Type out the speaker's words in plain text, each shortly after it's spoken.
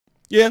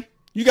Yeah,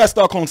 you got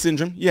Stockholm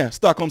Syndrome. Yeah,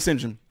 Stockholm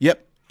Syndrome.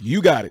 Yep, you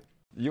got it.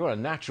 You are a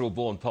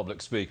natural-born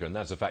public speaker, and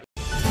that's a fact.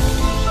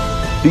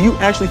 Do you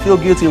actually feel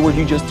guilty or were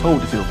you just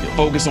told to feel guilty?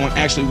 Focus on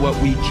actually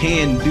what we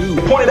can do.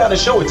 Point it out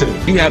and show it to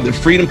me. You have the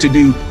freedom to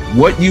do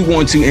what you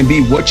want to and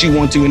be what you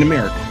want to in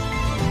America.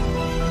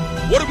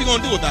 What are we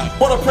going to do about it?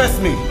 What oppressed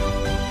me?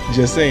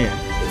 Just saying.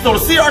 So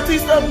the CRT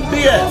stuff,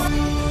 BS.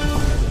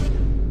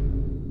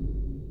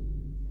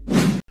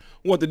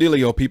 What the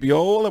dealio,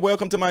 people?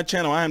 Welcome to my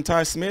channel. I am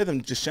Ty Smith,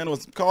 and this channel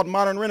is called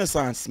Modern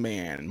Renaissance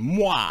Man.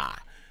 Moi.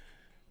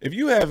 If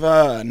you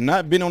have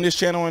not been on this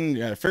channel and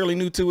you're fairly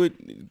new to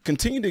it,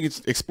 continue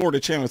to explore the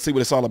channel and see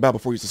what it's all about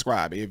before you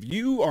subscribe. If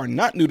you are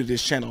not new to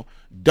this channel,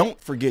 don't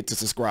forget to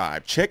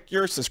subscribe. Check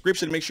your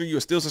subscription. Make sure you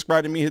are still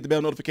subscribed to me. Hit the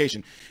bell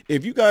notification.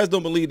 If you guys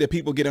don't believe that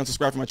people get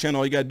unsubscribed from my channel,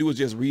 all you got to do is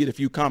just read a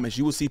few comments.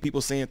 You will see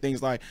people saying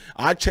things like,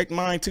 I checked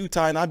mine too,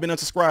 Ty, and I've been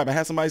unsubscribed. I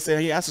had somebody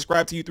say, hey, I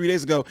subscribed to you 3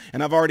 days ago,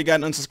 and I've already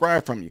gotten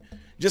unsubscribed from you.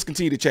 Just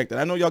continue to check that.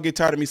 I know y'all get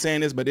tired of me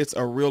saying this, but it's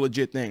a real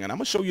legit thing. And I'm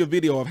going to show you a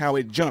video of how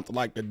it jumped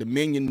like the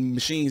Dominion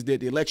machines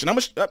did the election.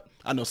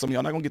 I know some of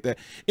y'all not going to get that.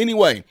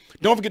 Anyway,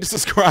 don't forget to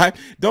subscribe.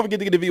 Don't forget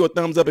to give the video a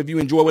thumbs up if you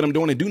enjoy what I'm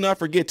doing. And do not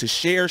forget to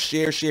share.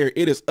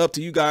 It is up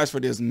to you guys for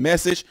this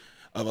message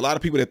of a lot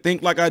of people that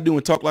think like I do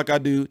and talk like I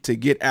do to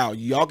get out.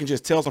 Y'all can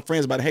just tell some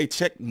friends about it. Hey,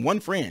 check one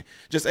friend.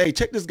 Just, hey,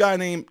 check this guy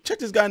named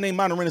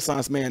Modern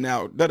Renaissance Man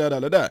out.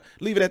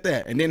 Leave it at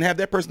that. And then have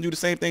that person do the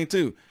same thing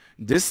too.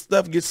 This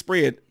stuff gets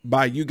spread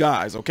by you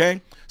guys,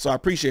 okay? So I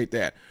appreciate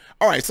that.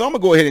 All right, so I'm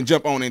gonna go ahead and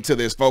jump on into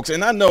this, folks.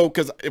 And I know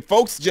because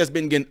folks just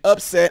been getting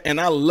upset, and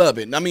I love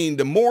it. I mean,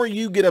 the more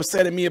you get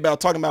upset at me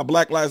about talking about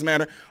Black Lives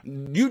Matter,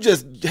 you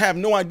just have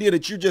no idea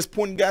that you're just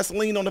putting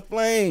gasoline on the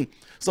flame.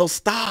 So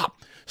stop.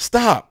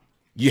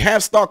 You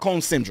have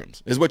Stockholm Syndrome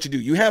is what you do.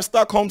 You have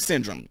Stockholm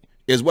Syndrome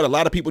is what a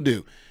lot of people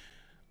do.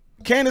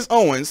 Candace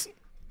Owens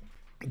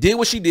did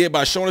what she did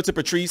by showing it to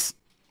Patrisse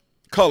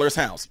Cullors'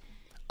 house.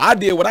 I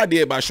did what I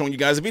did by showing you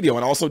guys a video,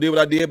 and also did what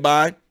I did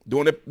by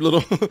doing a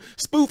little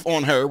spoof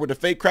on her with the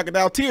fake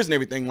crocodile tears and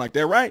everything like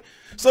that, right?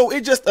 So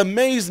it just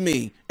amazed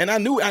me, and I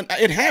knew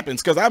it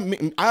happens because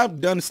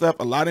I've done stuff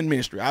a lot in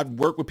ministry. I've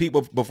worked with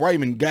people before I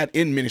even got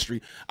in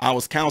ministry. I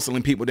was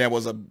counseling people that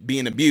was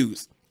being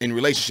abused in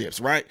relationships,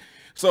 right?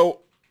 So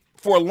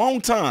for a long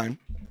time,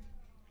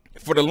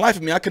 for the life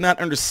of me, I could not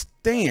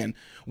understand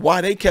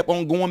why they kept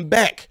on going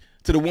back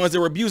to the ones that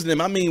were abusing them.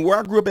 I mean, where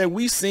I grew up at,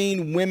 we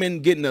seen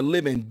women getting the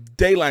living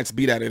daylights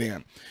beat out of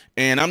them.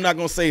 And I'm not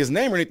going to say his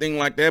name or anything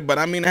like that, but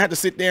I mean, I had to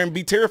sit there and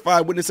be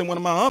terrified witnessing one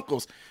of my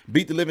uncles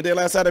beat the living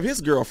daylights out of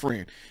his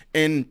girlfriend.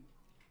 And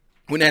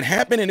when that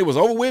happened and it was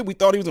over with, we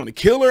thought he was going to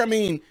kill her. I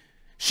mean,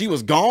 she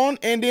was gone.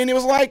 And then it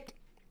was like,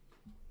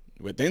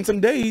 within some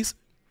days,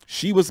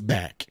 she was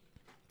back.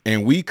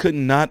 And we could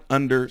not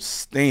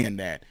understand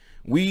that.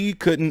 We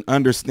couldn't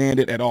understand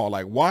it at all.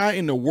 Like, why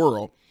in the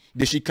world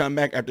did she come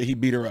back after he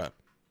beat her up?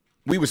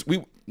 We're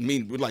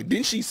like,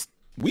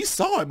 we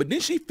saw it, but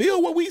didn't she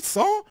feel what we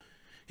saw?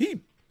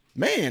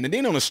 Man, and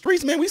then on the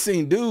streets, man, we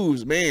seen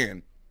dudes,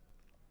 man,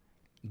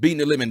 beating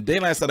the living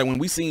daylights out of when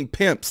we seen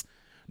pimps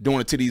doing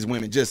it to these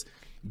women, just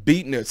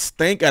beating the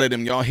stank out of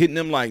them, y'all, hitting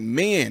them like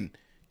men,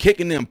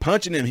 kicking them,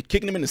 punching them,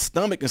 kicking them in the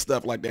stomach and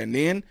stuff like that. And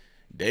then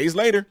days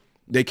later,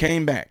 they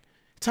came back.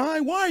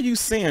 Ty, why are you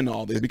saying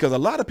all this? Because a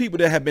lot of people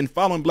that have been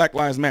following Black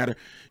Lives Matter,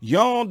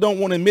 y'all don't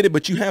want to admit it,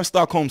 but you have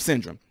Stockholm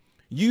Syndrome.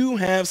 You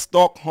have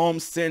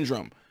Stockholm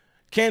Syndrome.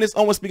 Candace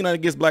Owens speaking out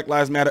against Black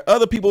Lives Matter.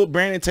 Other people,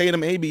 Brandon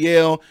Tatum,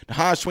 ABL, the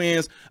Hodge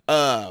twins,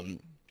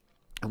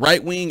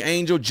 Right Wing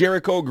Angel,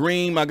 Jericho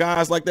Green, my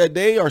guys like that,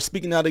 they are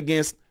speaking out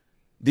against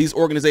these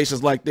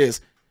organizations like this.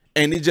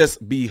 And it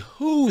just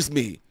behooves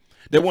me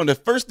that one of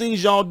the first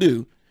things y'all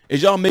do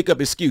is y'all make up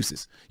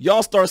excuses.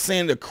 Y'all start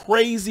saying the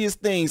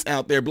craziest things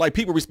out there, like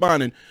people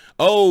responding,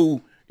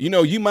 oh, you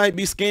know, you might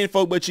be skin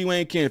folk, but you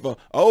ain't kinfolk.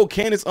 Oh,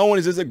 Candace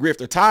Owens is a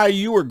grifter. Ty,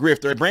 you a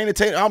grifter. Brandon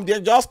Tate,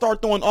 y'all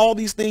start throwing all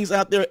these things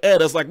out there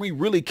at us like we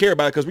really care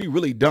about it, because we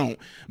really don't.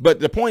 But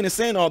the point of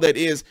saying all that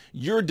is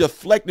you're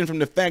deflecting from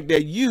the fact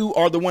that you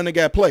are the one that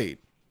got played.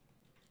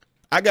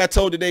 I got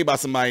told today by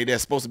somebody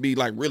that's supposed to be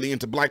like really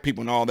into black people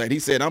and all that. He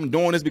said, I'm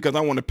doing this because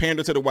I want to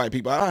pander to the white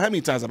people. How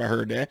many times have I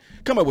heard that?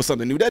 Come up with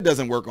something new. That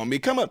doesn't work on me.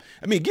 Come up.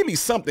 I mean, give me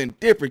something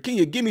different. Can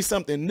you give me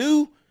something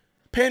new?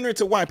 Pandering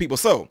to white people.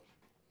 So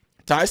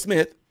Ty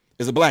Smith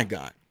is a black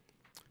guy.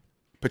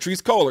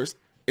 Patrisse Cullors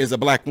is a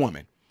black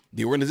woman.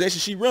 The organization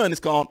she runs is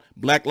called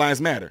Black Lives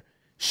Matter.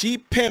 She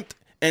pimped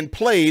and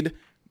played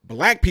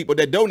black people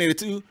that donated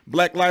to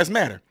Black Lives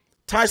Matter.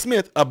 Ty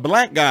Smith, a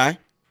black guy,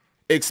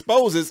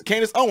 exposes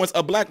Candace Owens,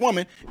 a black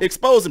woman,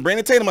 exposing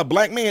Brandon Tatum, a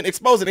black man,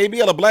 exposing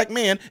ABL, a black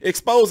man,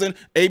 exposing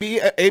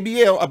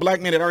ABL, a black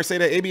man. That already say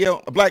that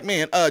ABL, a black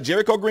man,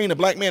 Jericho Green, a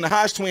black man, the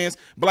Hodge twins,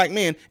 black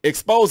men,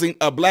 exposing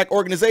a black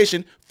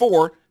organization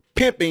for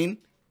pimping,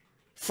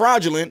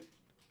 fraudulent,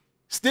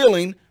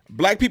 stealing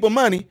black people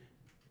money.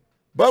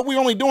 But we're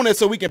only doing that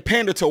so we can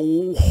pander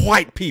to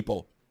white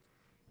people.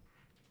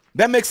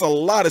 That makes a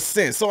lot of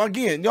sense. So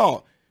again,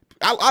 y'all,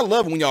 I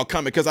love it when y'all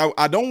comment, because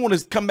I don't want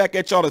to come back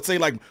at y'all to say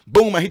like,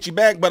 boom, I hit you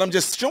back, but I'm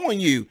just showing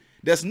you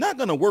that's not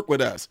going to work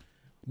with us.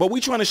 But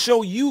we trying to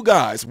show you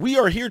guys, we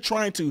are here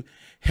trying to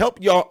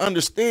help y'all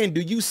understand.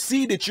 Do you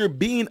see that you're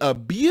being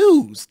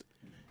abused?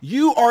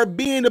 You are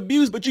being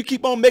abused, but you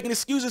keep on making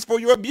excuses for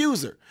your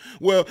abuser.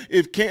 Well,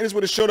 if Candace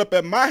would have showed up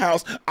at my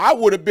house, I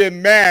would have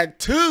been mad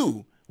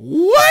too.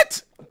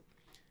 What?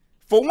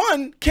 For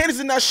one, Candace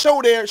did not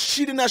show there.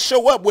 She did not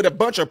show up with a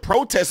bunch of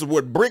protesters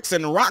with bricks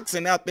and rocks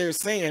and out there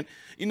saying,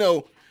 you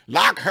know,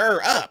 lock her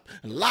up,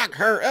 lock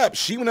her up.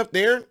 She went up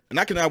there, and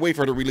I cannot wait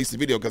for her to release the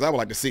video because I would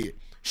like to see it.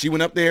 She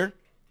went up there.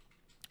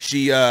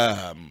 She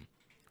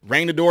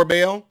rang the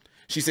doorbell.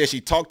 She said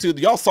she talked to,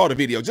 y'all saw the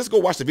video. Just go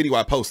watch the video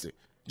I posted.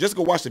 Just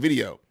go watch the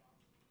video.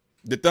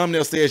 The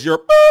thumbnail says your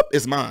boop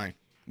is mine,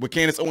 with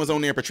Candace Owens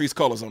on there and Patrisse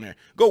Cullors on there.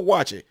 Go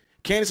watch it.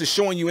 Candace is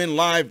showing you in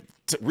live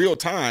real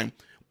time.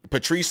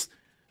 Patrisse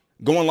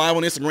going live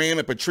on Instagram,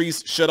 and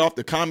Patrisse shut off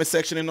the comment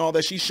section and all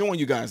that. She's showing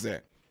you guys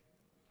that.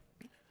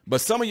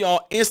 But some of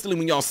y'all instantly,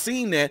 when y'all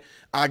seen that,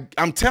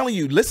 I'm telling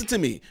you, listen to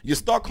me. Your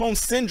Stockholm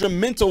Syndrome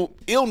mental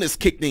illness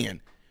kicked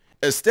in.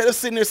 Instead of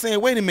sitting there saying,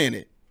 wait a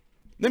minute,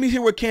 let me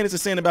hear what Candace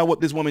is saying about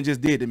what this woman just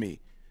did to me.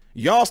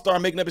 Y'all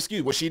start making up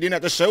excuses. Well, she didn't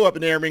have to show up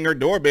in there and ring her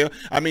doorbell.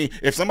 I mean,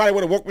 if somebody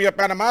would have woke me up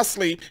out of my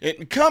sleep,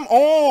 come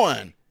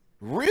on.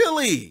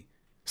 Really?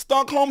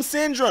 Stockholm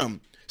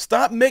Syndrome.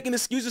 Stop making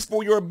excuses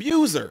for your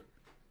abuser.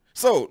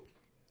 So,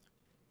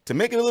 to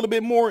make it a little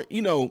bit more,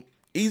 you know,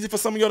 easy for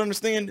some of y'all to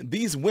understand,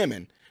 these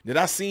women that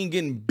I seen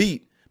getting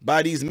beat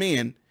by these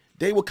men,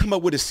 they will come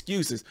up with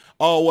excuses.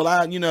 Oh,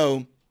 well, you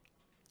know,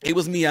 it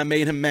was me. I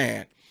made him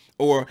mad.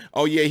 Or,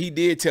 oh, yeah, he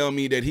did tell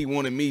me that he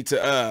wanted me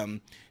to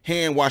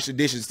hand wash the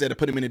dishes instead of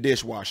put them in the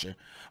dishwasher.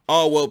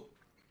 Oh, well,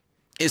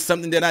 it's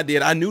something that I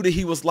did. I knew that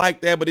he was like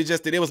that, but it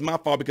just that it was my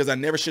fault because I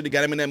never should have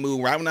got him in that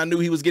mood. Right when I knew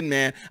he was getting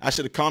mad, I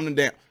should have calmed him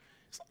down.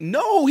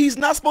 No, he's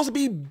not supposed to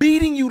be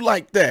beating you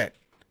like that.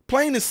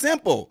 Plain and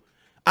simple.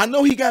 I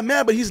know he got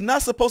mad, but he's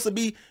not supposed to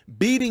be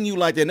beating you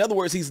like that. In other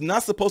words, he's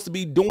not supposed to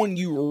be doing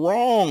you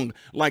wrong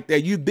like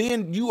that.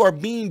 You are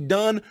being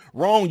done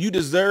wrong. You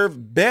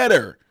deserve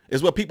better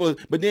is what people,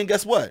 but then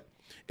guess what?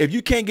 If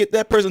you can't get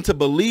that person to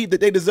believe that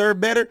they deserve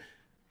better,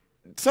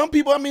 some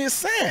people, I mean, it's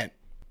sad.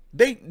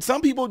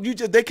 Some people,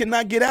 they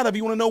cannot get out of it.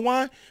 You want to know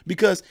why?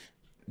 Because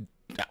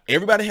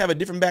everybody have a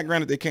different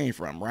background that they came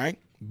from, right?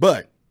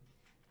 But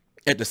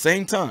at the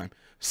same time,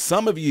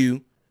 some of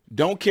you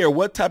don't care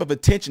what type of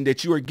attention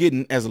that you are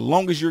getting as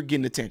long as you're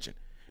getting attention.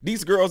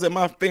 These girls that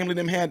my family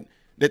them had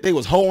that they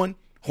was whoring,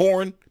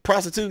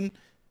 prostituting,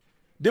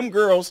 them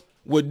girls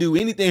would do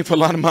anything for a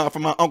lot of my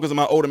uncles and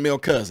my older male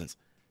cousins.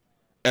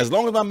 As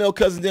long as my male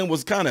cousin then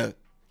was kind of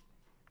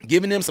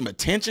giving them some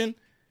attention.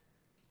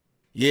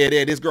 Yeah,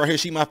 this girl here,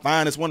 she my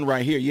finest one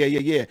right here.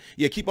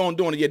 Yeah, keep on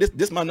doing it. Yeah,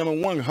 this my number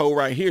one hoe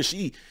right here.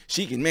 She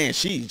can, man,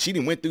 she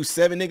done went through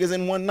 7 niggas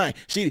in one night.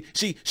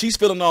 She's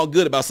feeling all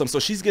good about something. So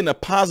she's getting a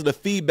positive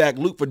feedback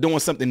loop for doing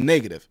something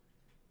negative.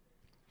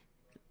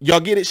 Y'all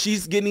get it?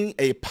 She's getting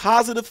a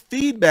positive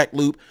feedback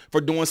loop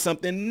for doing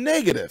something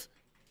negative.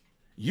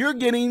 You're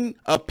getting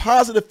a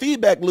positive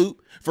feedback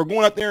loop for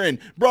going out there and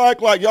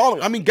brag like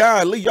y'all. I mean,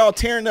 golly, y'all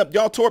tearing up,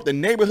 y'all tore up the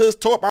neighborhoods,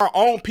 tore up our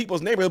own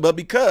people's neighborhood. But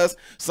because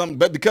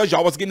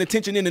y'all was getting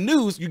attention in the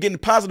news, you're getting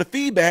positive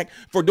feedback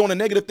for doing a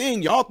negative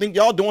thing. Y'all think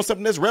y'all doing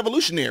something that's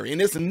revolutionary,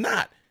 and it's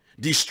not.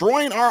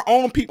 Destroying our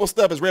own people's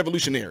stuff is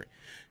revolutionary.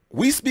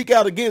 We speak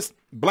out against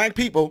black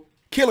people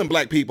killing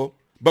black people,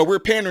 but we're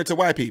pandering to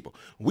white people.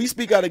 We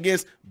speak out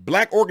against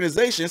black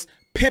organizations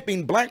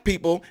pimping black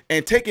people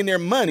and taking their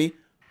money,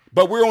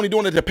 but we're only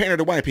doing it to pander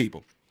to white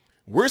people.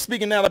 We're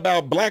speaking out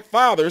about black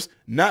fathers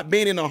not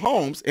being in their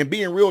homes and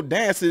being real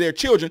dads to their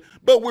children,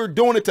 but we're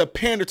doing it to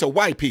pander to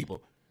white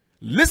people.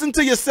 Listen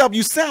to yourself.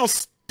 You sound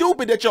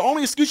stupid that your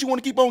only excuse you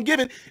want to keep on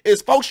giving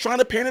is folks trying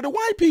to pander to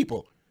white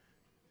people.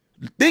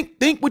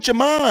 Think with your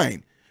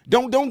mind.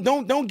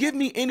 Don't give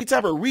me any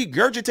type of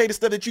regurgitated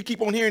stuff that you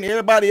keep on hearing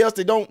everybody else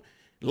that don't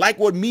like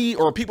what me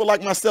or people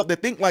like myself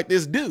that think like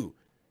this do.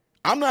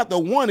 I'm not the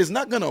one. It's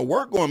not going to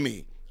work on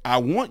me. I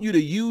want you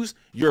to use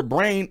your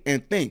brain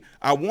and think.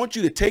 I want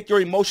you to take your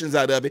emotions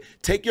out of it,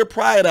 take your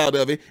pride out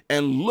of it,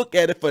 and look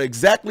at it for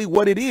exactly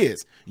what it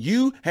is.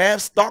 You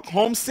have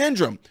Stockholm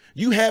Syndrome.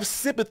 You have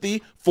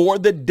sympathy for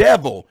the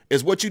devil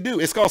is what you do.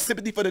 It's called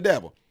sympathy for the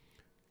devil.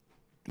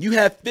 You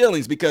have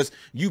feelings because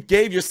you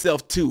gave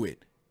yourself to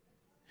it.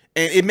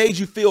 And it made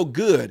you feel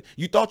good.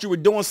 You thought you were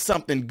doing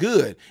something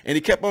good. And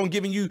it kept on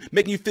making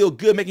you feel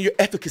good, making your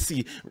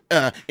efficacy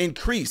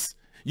increase.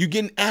 You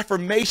getting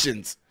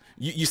affirmations.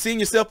 You seeing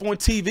yourself on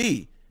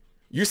TV.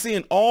 You're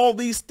seeing all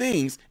these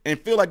things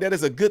and feel like that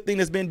is a good thing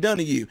that's been done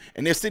to you.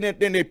 And they're sitting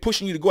there and they're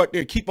pushing you to go out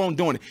there and keep on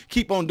doing it.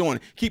 Keep on doing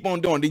it. Keep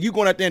on doing it. Then you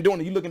going out there and doing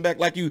it. You looking back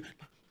like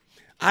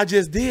I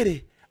just did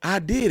it. I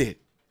did it.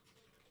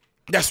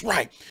 That's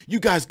right. You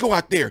guys go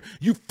out there,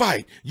 you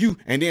fight,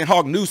 and then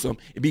Hog Newsom,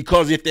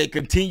 because if they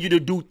continue to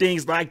do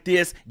things like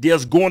this,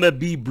 there's going to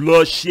be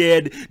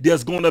bloodshed,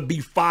 there's going to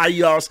be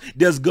fires,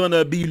 there's going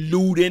to be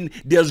looting,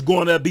 there's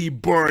going to be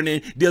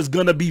burning, there's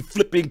going to be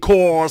flipping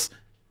cars.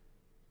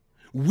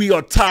 We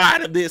are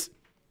tired of this.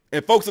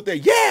 And folks up there,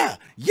 yeah.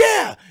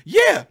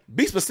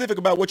 Be specific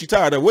about what you're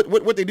tired of,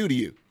 what they do to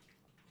you.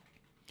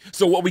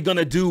 So what we're going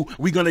to do,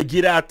 we're going to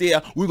get out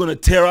there. We're going to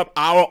tear up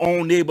our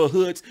own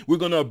neighborhoods. We're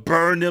going to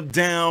burn them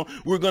down.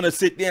 We're going to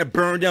sit there and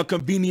burn down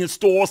convenience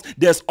stores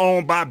that's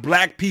owned by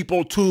black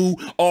people too.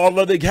 All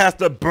of it has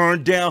to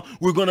burn down.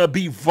 We're going to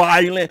be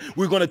violent.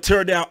 We're going to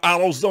tear down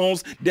auto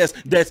zones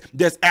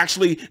that's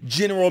actually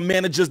general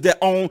managers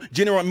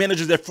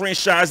that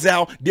franchise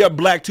out. They're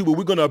black too, but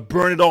we're going to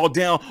burn it all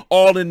down,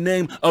 all in the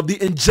name of the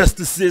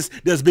injustices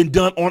that's been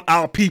done on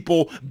our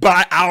people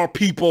by our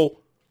people.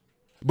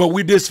 But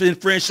we're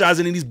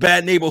disenfranchising in these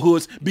bad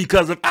neighborhoods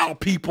because of our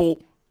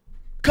people.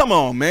 Come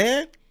on,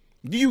 man.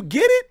 Do you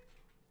get it?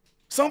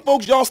 Some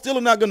folks, y'all still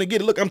are not going to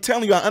get it. Look, I'm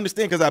telling you, I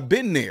understand because I've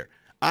been there.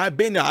 I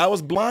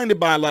was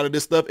blinded by a lot of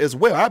this stuff as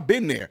well. I've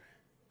been there.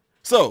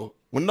 So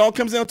when it all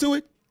comes down to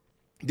it,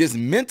 this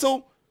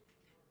mental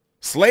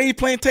slave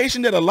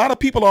plantation that a lot of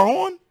people are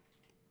on,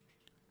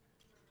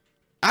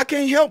 I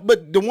can't help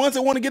but the ones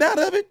that want to get out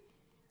of it,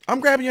 I'm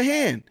grabbing your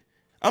hand.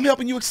 I'm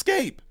helping you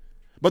escape.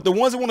 But the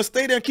ones that want to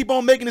stay there and keep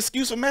on making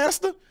excuse for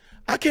master,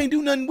 I can't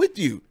do nothing with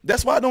you.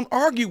 That's why I don't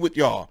argue with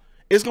y'all.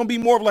 It's going to be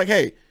more of like,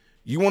 hey,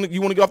 you want to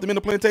get off the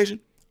mental plantation?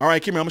 All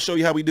right, come here. I'm going to show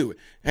you how we do it.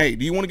 Hey,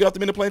 do you want to get off the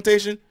mental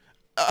plantation?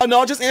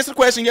 No, just answer the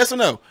question, yes or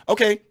no.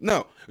 Okay,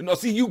 no.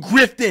 See, you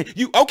grifting.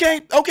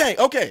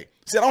 Okay.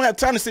 See, I don't have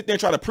time to sit there and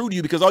try to prove to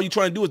you because all you're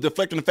trying to do is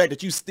deflect on the fact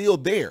that you're still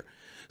there.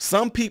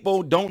 Some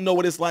people don't know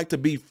what it's like to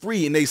be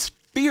free, and they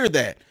fear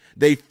that.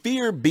 They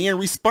fear being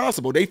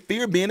responsible. They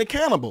fear being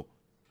accountable.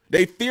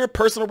 They fear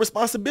personal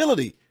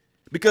responsibility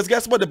because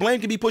guess what? The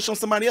blame can be pushed on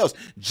somebody else.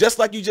 Just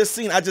like you just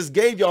seen, I just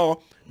gave you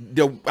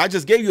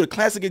a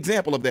classic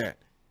example of that.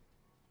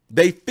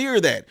 They fear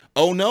that.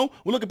 Oh no.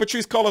 Well, look at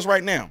Patrisse Cullors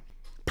right now.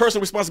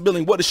 Personal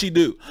responsibility. What does she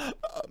do?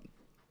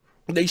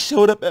 They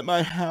showed up at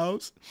my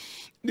house.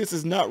 This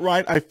is not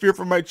right. I fear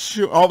for my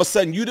children. All of a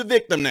sudden, you the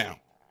victim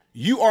now.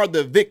 You are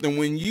the victim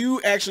when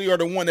you actually are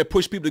the one that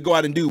pushed people to go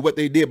out and do what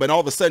they did. But all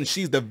of a sudden,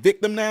 she's the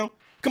victim now.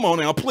 Come on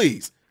now,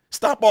 please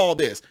stop all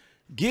this.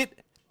 Get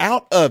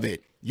out of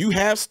it. You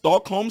have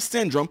Stockholm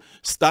Syndrome.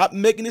 Stop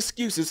making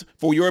excuses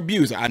for your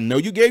abuser. I know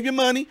you gave your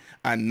money.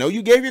 I know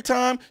you gave your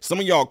time. Some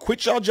of y'all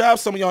quit your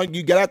jobs. Some of y'all,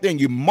 you got out there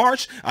and you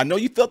marched. I know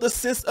you felt a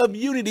sense of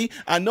unity.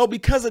 I know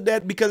because of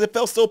that, because it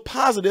felt so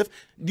positive,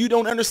 you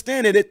don't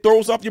understand it. It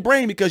throws off your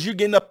brain because you're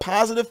getting a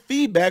positive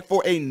feedback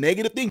for a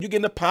negative thing. You're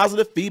getting a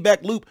positive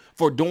feedback loop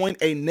for doing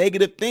a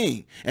negative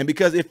thing. And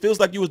because it feels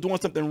like you was doing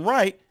something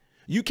right,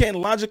 you can't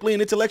logically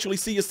and intellectually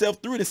see yourself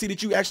through it and see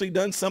that you actually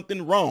done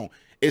something wrong.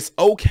 It's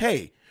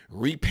okay.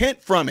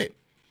 Repent from it.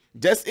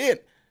 That's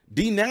it.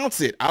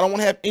 Denounce it. I don't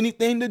want to have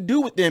anything to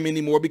do with them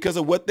anymore because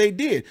of what they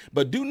did.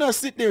 But do not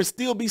sit there and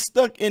still be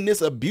stuck in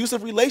this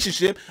abusive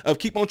relationship of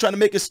keep on trying to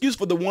make excuse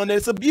for the one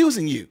that's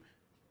abusing you.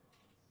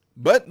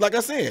 But like I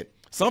said,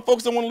 some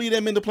folks don't want to leave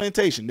them in the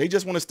plantation. They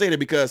just want to stay there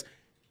because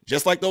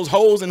just like those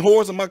hoes and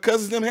whores and my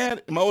cousins them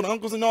had, my old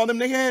uncles and all them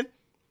they had,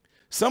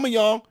 some of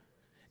y'all,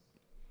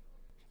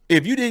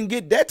 if you didn't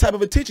get that type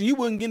of attention, you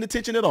wouldn't get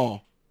attention at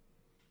all.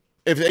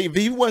 If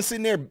you weren't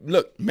sitting there,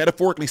 look,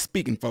 metaphorically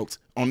speaking, folks,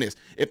 on this,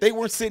 if they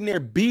weren't sitting there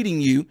beating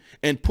you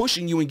and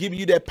pushing you and giving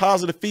you that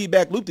positive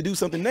feedback loop to do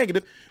something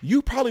negative,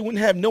 you probably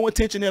wouldn't have no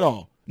attention at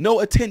all.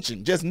 No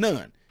attention, just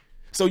none.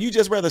 So you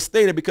just rather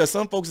stay there because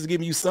some folks is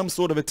giving you some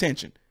sort of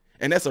attention.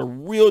 And that's a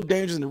real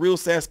dangerous and a real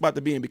sad spot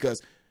to be in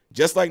because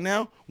just like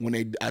now,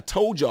 when I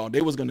told y'all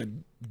they was going to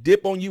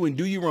dip on you and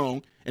do you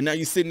wrong, and now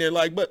you're sitting there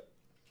like, but,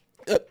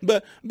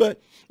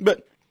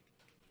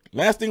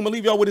 last thing I'm going to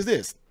leave y'all with is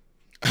this.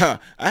 I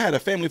had a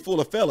family full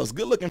of fellas,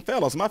 good-looking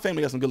fellas. My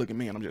family got some good-looking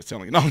men. I'm just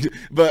telling you. No,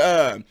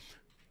 but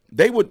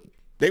they were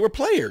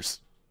players.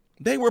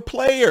 They were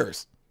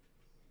players.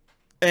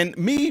 And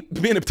me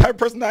being the type of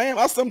person I am,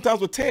 I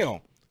sometimes would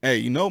tell, hey,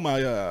 you know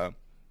my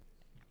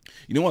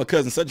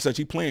cousin such and such,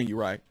 he playing you,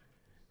 right?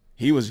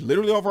 He was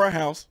literally over our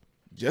house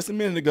just a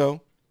minute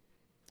ago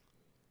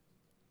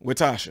with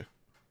Tasha.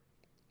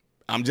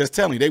 I'm just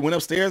telling you, they went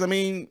upstairs. I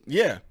mean,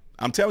 yeah.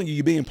 I'm telling you,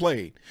 you're being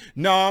played.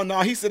 No,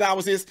 he said I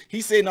was his.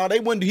 He said, no,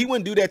 he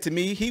wouldn't do that to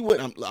me. He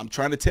wouldn't. I'm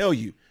trying to tell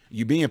you,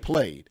 you're being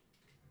played.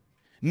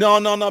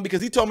 No, because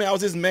he told me I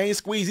was his main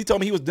squeeze. He told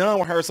me he was done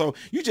with her. So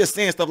you just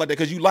saying stuff like that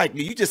because you like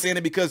me. You just saying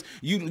it because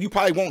you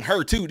probably want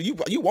her too.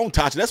 You won't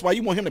touch it. That's why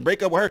you want him to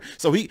break up with her.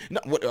 So wait,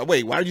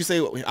 why did you say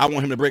I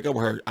want him to break up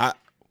with her? I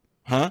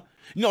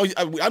know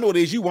what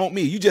it is. You want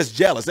me. You just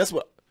jealous. That's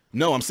what.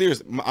 No, I'm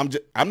serious.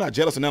 I'm not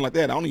jealous or nothing like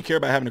that. I don't even care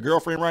about having a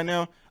girlfriend right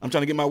now. I'm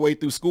trying to get my way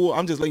through school.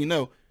 I'm just letting you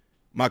know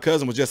my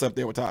cousin was just up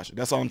there with Tasha.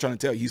 That's all I'm trying to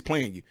tell you. He's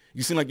playing you.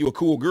 You seem like you're a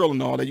cool girl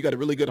and all that. You got a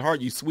really good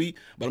heart. You sweet.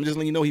 But I'm just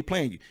letting you know he's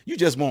playing you. You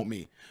just want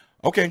me.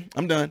 Okay,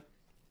 I'm done.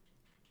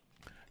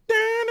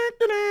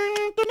 I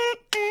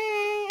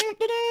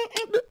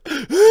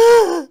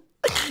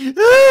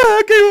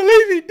can't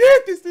believe he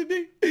did this to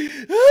me.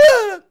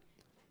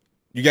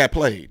 You got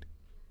played.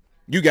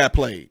 You got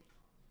played.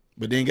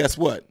 But then guess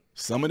what?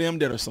 Some of them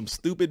that are some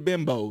stupid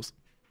bimbos,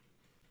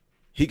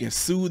 He can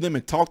soothe them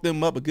and talk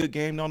them up a good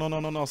game.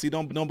 No. See,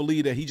 don't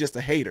believe that. He's just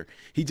a hater.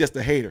 He's just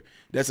a hater.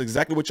 That's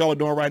exactly what y'all are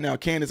doing right now.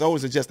 Candace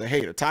Owens is just a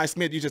hater. Ty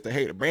Smith, you're just a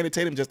hater. Brandon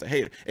Tatum, just a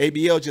hater.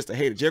 ABL, just a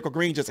hater. Jericho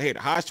Green, just a hater.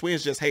 Hodge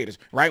Twins, just haters.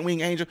 Right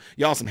Wing Angel,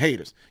 y'all some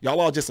haters. Y'all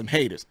all just some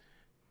haters.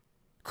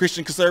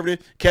 Christian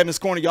Conservative, Kevin's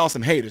Corner, y'all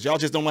some haters. Y'all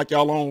just don't like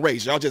y'all own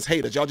race. Y'all just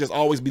haters. Y'all just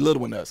always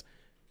belittling us.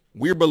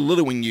 We're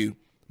belittling you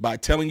by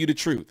telling you the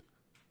truth.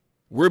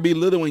 We're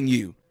belittling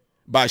you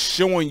by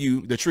showing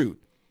you the truth.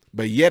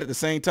 But yet at the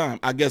same time,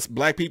 I guess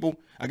black people,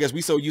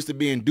 we so used to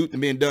being duped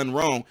and being done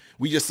wrong.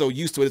 We just so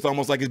used to it. It's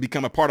almost like it's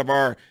become a part of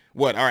our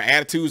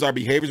attitudes, our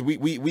behaviors.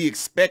 We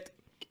expect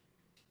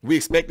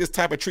this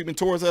type of treatment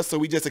towards us. So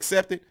we just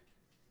accept it.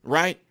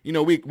 Right. You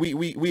know,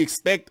 we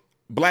expect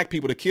black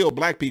people to kill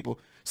black people.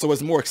 So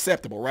it's more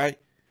acceptable. Right.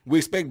 We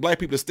expect black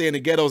people to stay in the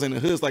ghettos and the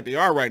hoods like they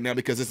are right now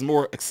because it's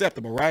more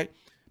acceptable. Right.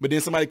 But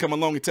then somebody come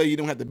along and tell you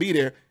don't have to be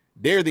there.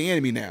 They're the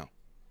enemy now.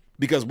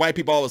 Because white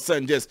people all of a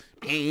sudden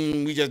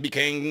we just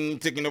became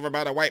taken over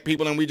by the white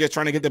people and we just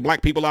trying to get the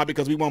black people out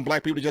because we want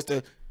black people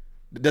to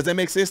does that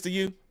make sense to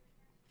you?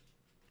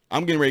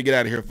 I'm getting ready to get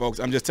out of here, folks.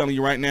 I'm just telling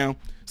you right now,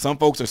 some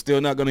folks are still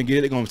not going to get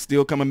it. They're going to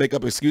still come and make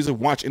up excuses.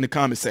 Watch in the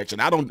comment section.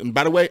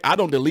 By the way, I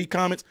don't delete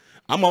comments.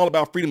 I'm all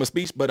about freedom of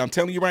speech, but I'm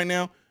telling you right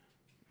now,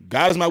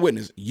 God is my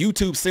witness.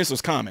 YouTube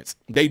censors comments.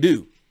 They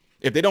do.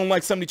 If they don't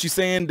like something that you're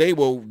saying, they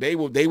will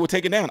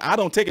take it down. I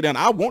don't take it down.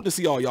 I want to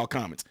see all y'all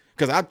comments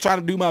because I try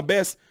to do my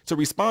best to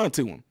respond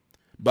to them.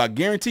 But I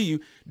guarantee you,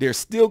 there's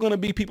still going to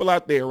be people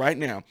out there right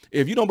now.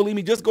 If you don't believe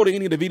me, just go to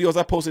any of the videos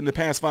I posted in the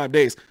past 5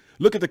 days.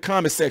 Look at the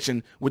comment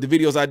section with the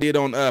videos I did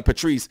on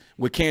Patrisse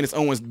with Candace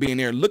Owens being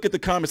there. Look at the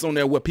comments on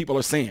there, what people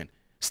are saying.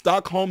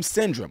 Stockholm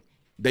Syndrome.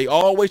 They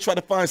always try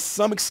to find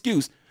some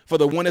excuse for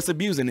the one that's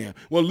abusing them.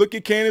 Well, look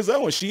at Candace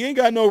Owens. She ain't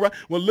got no right.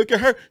 Well, look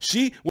at her.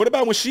 What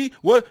about when she,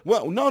 what?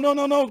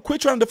 No.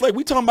 Quit trying to deflate.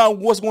 We talking about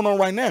what's going on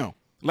right now.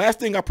 Last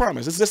thing I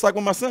promise. It's just like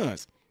with my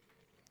sons.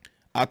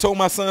 I told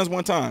my sons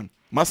one time,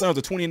 my sons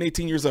are 20 and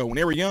 18 years old. When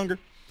they were younger,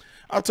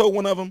 I told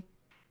one of them,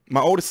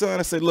 my oldest son,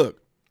 I said,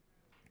 look,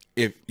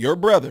 if your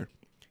brother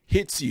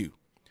hits you,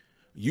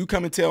 you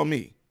come and tell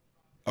me,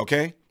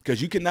 okay?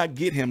 Because you cannot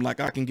get him like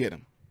I can get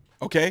him,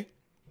 okay?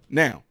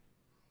 Now,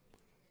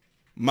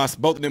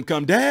 both of them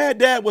come,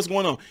 Dad, what's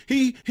going on?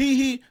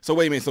 He. So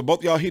wait a minute, so both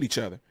of y'all hit each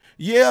other.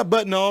 Yeah,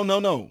 but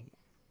no.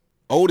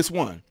 Oldest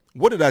one,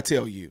 what did I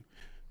tell you?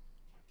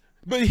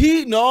 But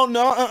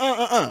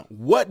no.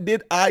 What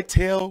did I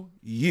tell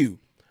you?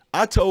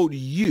 I told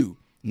you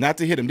not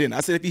to hit him, didn't I?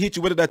 I said, if he hit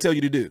you, what did I tell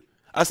you to do?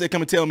 I said,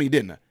 come and tell me,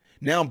 didn't I?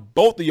 Now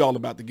both of y'all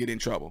about to get in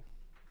trouble.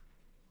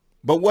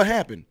 But what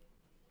happened?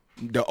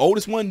 The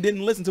oldest one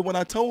didn't listen to what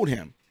I told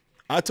him.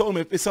 I told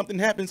him, if something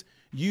happens,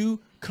 you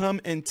come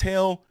and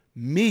tell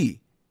me.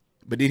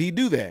 But did he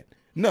do that?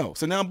 No.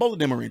 So now both of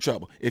them are in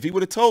trouble. If he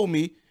would have told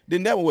me,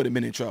 then that one would have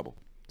been in trouble.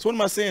 So what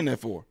am I saying that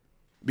for?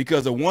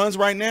 Because the ones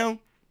right now,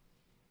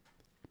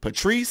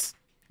 Patrisse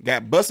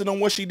got busted on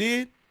what she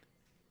did.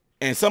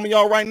 And some of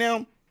y'all right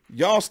now,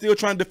 y'all still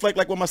trying to deflect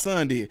like what my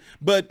son did.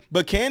 But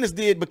Candace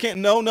did. But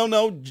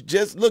no.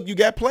 Just look, you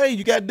got played.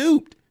 You got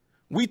duped.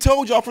 We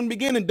told y'all from the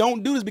beginning,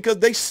 don't do this because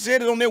they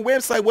said it on their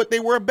website what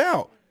they were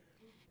about.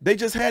 They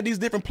just had these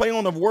different play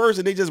on of words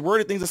and they just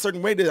worded things a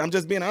certain way. I'm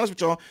just being honest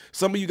with y'all.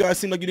 Some of you guys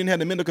seem like you didn't have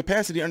the mental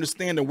capacity to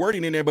understand the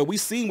wording in there, but we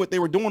seen what they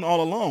were doing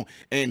all along.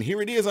 And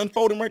here it is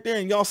unfolding right there.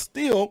 And y'all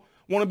still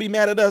want to be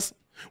mad at us.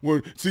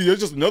 Well, see, there's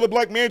just another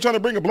black man trying to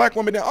bring a black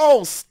woman down.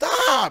 Oh,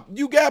 stop.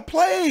 You got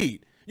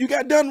played. You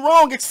got done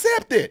wrong.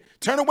 Accept it.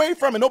 Turn away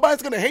from it.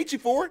 Nobody's going to hate you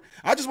for it.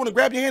 I just want to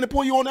grab your hand and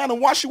pull you on down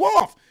and wash you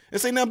off and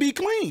say, now be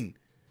clean.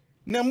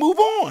 Now move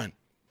on.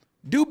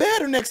 Do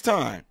better next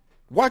time.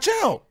 Watch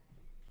out.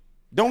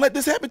 Don't let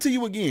this happen to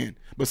you again.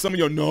 But some of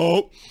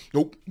y'all,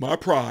 nope, my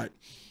pride.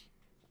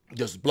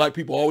 Just black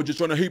people always just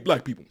trying to hate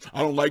black people. I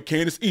don't like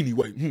Candace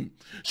anyway.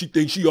 She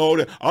thinks she all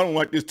that. I don't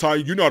like this tie.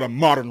 You're not a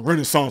modern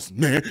Renaissance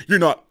man. You're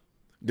not.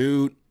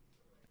 Dude,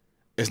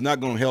 it's not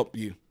going to help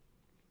you.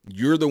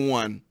 You're the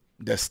one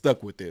that's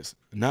stuck with this,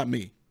 not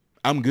me.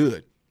 I'm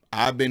good.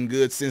 I've been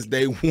good since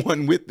day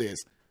one with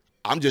this.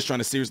 I'm just trying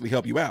to seriously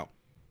help you out.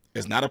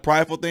 It's not a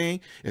prideful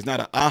thing. It's not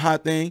an aha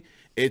thing.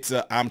 It's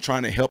I'm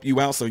trying to help you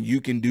out so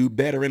you can do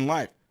better in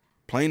life.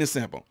 Plain and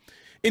simple.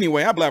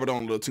 Anyway, I blabbered on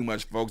a little too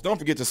much, folks. Don't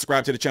forget to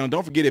subscribe to the channel.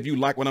 Don't forget, if you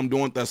like what I'm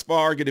doing thus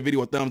far, give the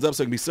video a thumbs up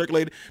so it can be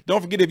circulated.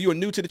 Don't forget, if you are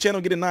new to the channel,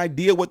 get an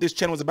idea what this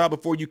channel is about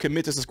before you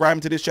commit to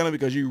subscribing to this channel,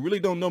 because you really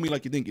don't know me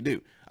like you think you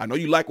do. I know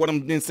you like what I'm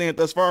been saying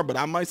thus far, but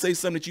I might say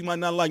something that you might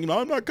not like. You know,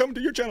 I'm not coming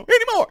to your channel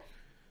anymore.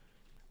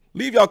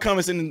 Leave y'all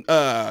comments in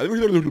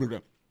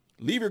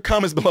leave your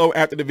comments below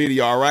after the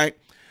video, all right?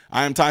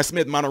 I am Ty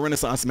Smith, modern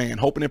Renaissance man,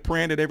 hoping and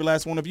praying that every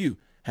last one of you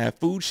have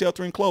food,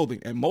 shelter, and clothing.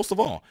 And most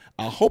of all,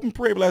 I hope and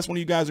pray every last one of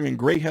you guys are in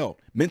great health,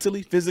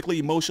 mentally, physically,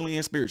 emotionally,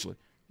 and spiritually.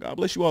 God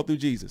bless you all through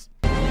Jesus.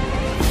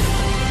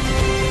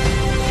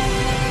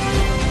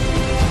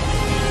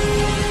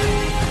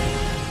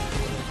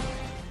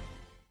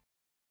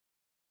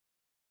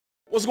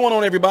 What's What's going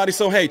on, everybody?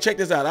 So hey, check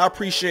this out. I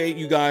appreciate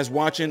you guys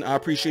watching. I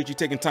appreciate you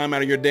taking time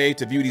out of your day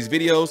to view these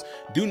videos.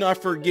 Do not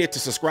forget to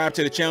subscribe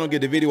to the channel,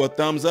 give the video a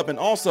thumbs up, and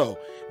also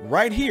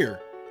right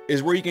here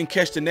is where you can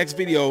catch the next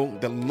video,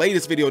 the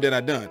latest video that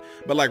I've done.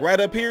 But like right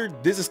up here,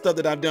 this is stuff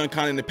that I've done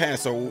kind of in the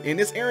past. So in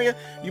this area,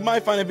 you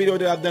might find a video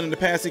that I've done in the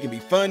past. It can be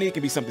funny, it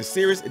can be something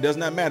serious, it does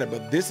not matter.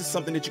 But this is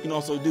something that you can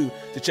also do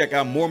to check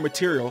out more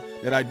material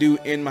that I do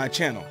in my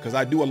channel, because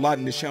I do a lot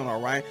in this channel, all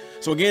right?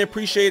 So again,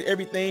 appreciate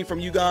everything from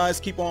you guys.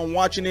 Keep on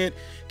watching it,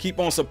 keep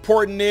on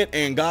supporting it,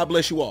 and God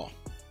bless you all.